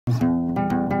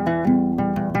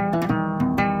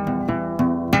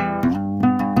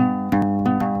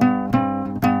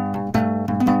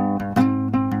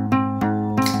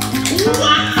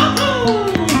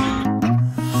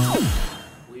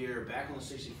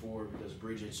N64 because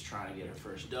Bridget's trying to get her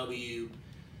first W.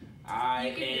 I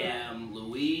am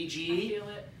Luigi. I feel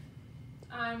it.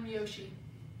 I'm Yoshi.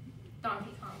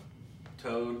 Donkey Kong.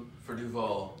 Toad for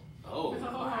Duval. Oh, Oh.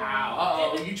 wow.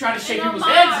 Uh-oh, you trying to shake In people's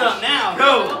homage. heads up now.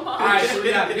 Go. All right, so we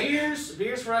got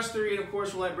beers for us three, and of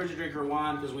course we'll let Bridget drink her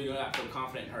wine because we do not feel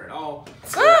confident in her at all.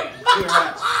 So I feel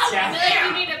like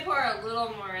you need to pour a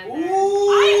little more in there.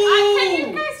 Can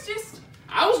you guys just...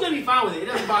 I was going to be fine with it. It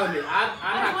doesn't bother me. I'm not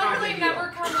I've literally confident. never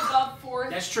come above fourth.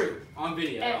 That's true. On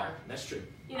video. Ever. That's true.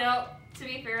 You know, to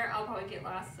be fair, I'll probably get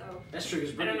last, so. That's true.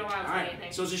 I don't know why I'm saying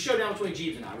anything. So it's a showdown between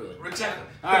Jeeves and I, really. Exactly.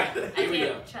 All right, I here we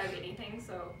go. can't chug anything,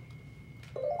 so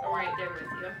I'm right there with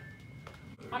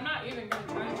you. I'm not even going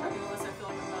to try and chug it unless I feel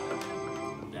like I'm about to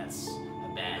win. That's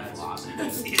a bad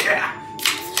philosophy. Yeah.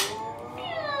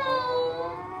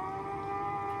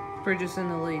 Bridget's in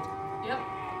the lead. Yep.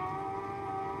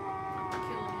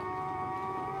 Killing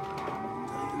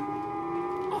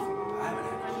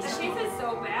The cheese is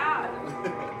so bad.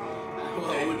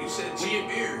 Hey, when you said cheap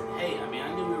beer. Hey, I mean,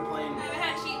 I knew we were playing. I haven't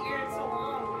had cheap beer in so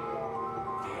long.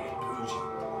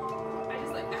 I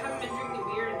haven't been drinking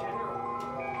beer in general.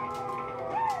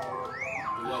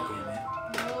 You're welcome, man. it.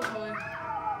 Oh boy.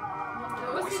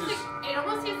 It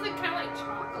almost tastes like kind of like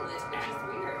chocolate, which is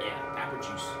weird. Yeah, apple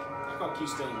juice. It's called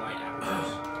Keystone Light apple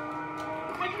juice.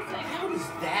 Kind of like, How does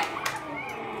that?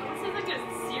 it almost tastes like a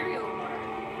cereal bar.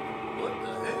 What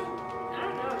the hell? I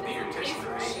don't know. It Beer doesn't tastes taste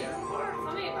like right. cereal.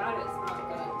 Something about it is not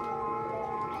good.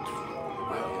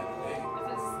 Well, yeah,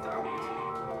 Is it starved?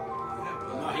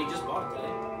 No, he just bought it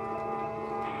today.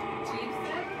 Cheese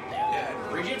dip? Yeah.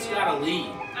 Bridget's got a lead.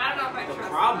 I don't know if I The trust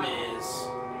problem that. is,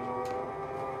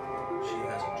 She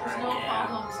hasn't There's drank. no Yeah.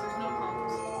 problems. There's no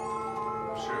problems.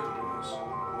 I'm sure there is.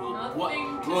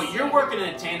 Nothing to well, say. you're working in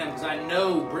a tandem because I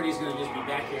know Brittany's gonna just be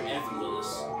back here effing with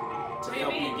us to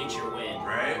help you get your win.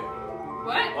 Right?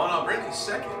 What? Well, no, Brittany's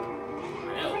second. I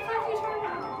What know. the fuck are you talking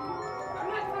about? I'm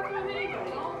not fucking with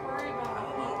anybody. Don't worry I about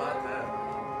don't know about that.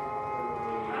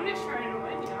 I'm just trying to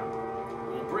win, you know?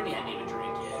 Well, Brittany hadn't even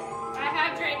drank yet. I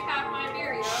have drank half my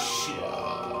Beerio. Shit.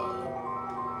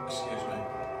 Excuse me. it.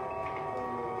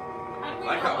 How do we I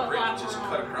like know how what Brittany lap just we're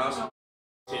cut on? across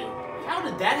Dude, how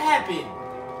did that happen?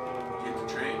 get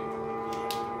the train.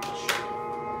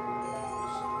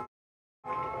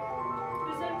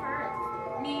 Who's in first?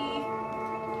 Me.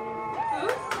 Who?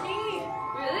 Me.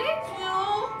 Really?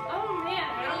 No. Oh man,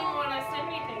 I don't even want to send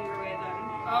anything your way then.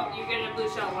 Oh, you're getting a blue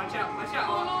shell. Watch out, watch out.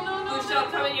 Oh, no. Blue shell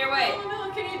coming your way. No.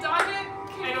 Can you dodge it?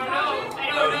 Can I you don't dodge know. it? I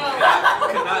don't know.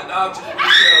 Cannot dodge the blue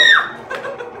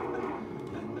shell.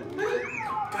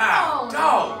 God,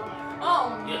 dog.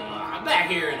 Oh. Yeah, I'm back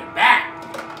here in the back.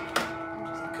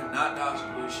 Cannot dodge the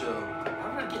blue shell.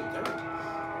 How did I get third?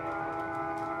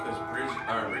 Because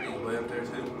Brittany's way up there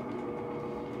too.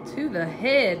 To the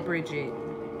head, Bridget.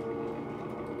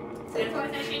 That's why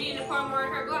I said she needed to pour more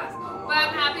in her glass. But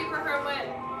I'm happy for her win.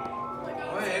 Oh my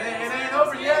God. Wait, it ain't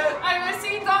over yet. I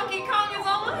see Donkey Kong is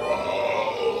on my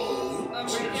head. I'm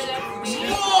pretty good at me.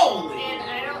 Holy! And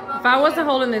I don't know If I wasn't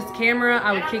holding this camera,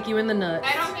 I would kick you in the nuts.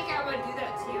 I don't think I would do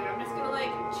that to you. I'm just gonna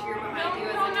like cheer behind you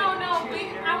as a No.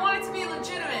 cheerleader. I want it to be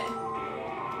legitimate.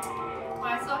 Well,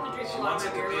 I still have to drink She a lot wants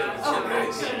of it to beer be left.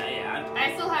 legitimate. So Yeah.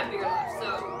 I still have beer left, so.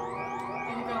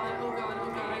 Oh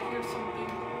God, I hear something.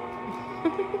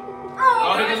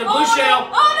 Oh, here goes a blue shell.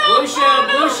 Oh no! Blue shell, Oh,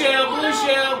 no. blue shell, Oh, blue no.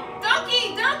 shell.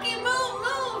 Donkey, move!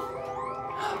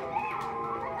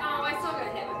 Oh, I still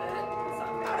got hit with that. That's not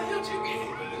How bad. the hell did you get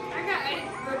hit with it? I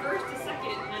reversed a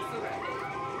second and I still got hit.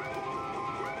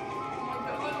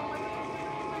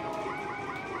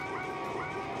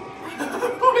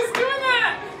 Who is doing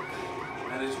that?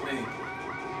 That is me.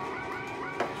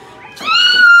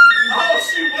 Oh,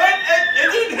 she went and it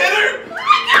didn't hit her?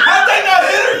 How'd they not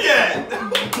hit her yet?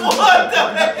 What the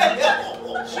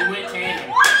hell? She went tandem.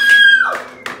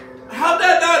 How'd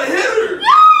that not hit her?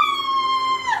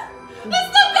 It's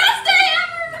the best day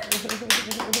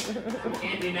ever!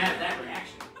 Can't be mad at that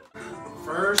reaction.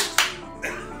 First,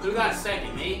 who got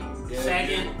second? Me? Yeah,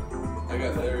 Second. I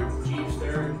got third. Jeeves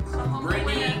third. Humble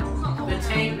Brittany, man, humble the man.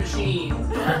 tank machine,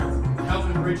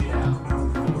 helping Bridget out.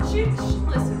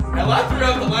 Listen. Hell, I threw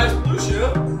out the last blue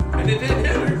shell and it didn't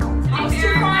hit her. To be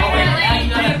fair,